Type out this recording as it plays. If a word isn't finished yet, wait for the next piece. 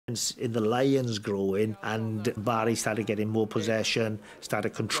in the Lions growing, and Barry started getting more possession,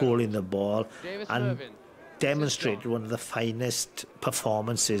 started controlling the ball, and demonstrated one of the finest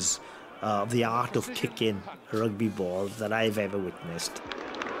performances of the art of kicking rugby ball that I've ever witnessed.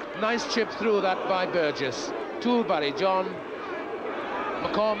 Nice chip through that by Burgess. To Barry John.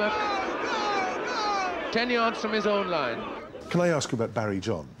 McCormack, 10 yards from his own line. Can I ask you about Barry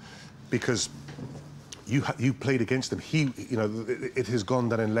John? Because you played against him. It has gone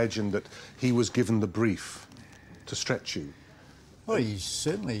down in legend that he was given the brief to stretch you. Well, he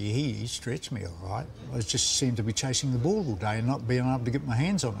stretched me all right. I just seemed to be chasing the ball all day and not being able to get my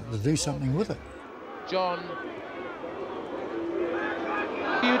hands on it, to do something with it. John.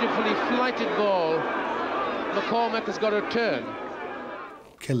 Beautifully flighted ball. McCormack has got a turn.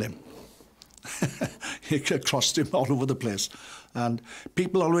 Kill him. He crossed him all over the place. And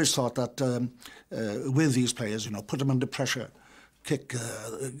people always thought that with these players, put them under pressure, kick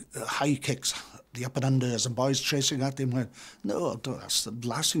high kicks, the up and unders, and boys chasing at him. No, that's the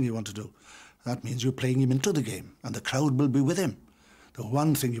last thing you want to do. That means you're playing him into the game, and the crowd will be with him. The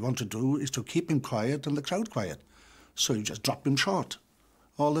one thing you want to do is to keep him quiet and the crowd quiet. So you just drop him short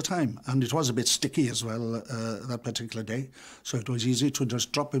all the time. And it was a bit sticky as well that particular day. So it was easy to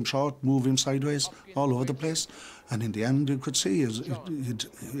just drop him short, move him sideways, all over the place. And in the end, you could see,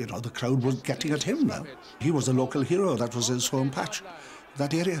 the crowd was getting at him now. He was the local hero. That was his home patch,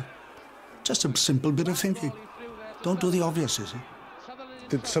 that area. Just a simple bit of thinking. Don't do the obvious, you see.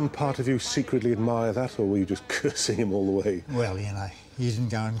 Did some part of you secretly admire that, or were you just cursing him all the way? Well, you didn't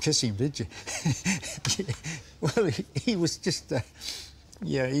go and kiss him, did you? Well, he was just...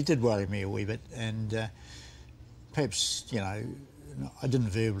 yeah, he did worry me a wee bit, and perhaps, I didn't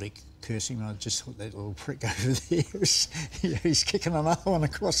verbally curse him. I just thought that little prick over there, he's kicking another one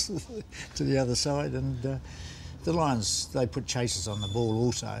across to the other side, and the Lions, they put chasers on the ball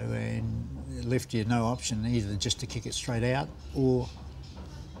also, and it left you no option either just to kick it straight out or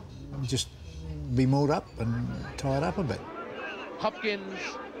just be mauled up and tied up a bit. Hopkins,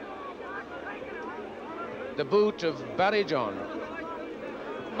 the boot of Barry John.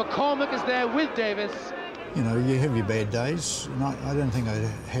 McCormack is there with Davis. You have your bad days. And I don't think I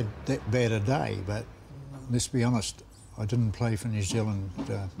had that bad a day, but let's be honest, I didn't play for New Zealand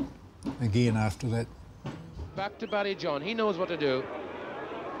again after that. Back to Barry John. He knows what to do.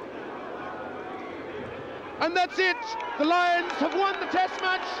 And that's it. The Lions have won the Test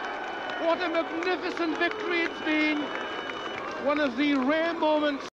match. What a magnificent victory it's been. One of the rare moments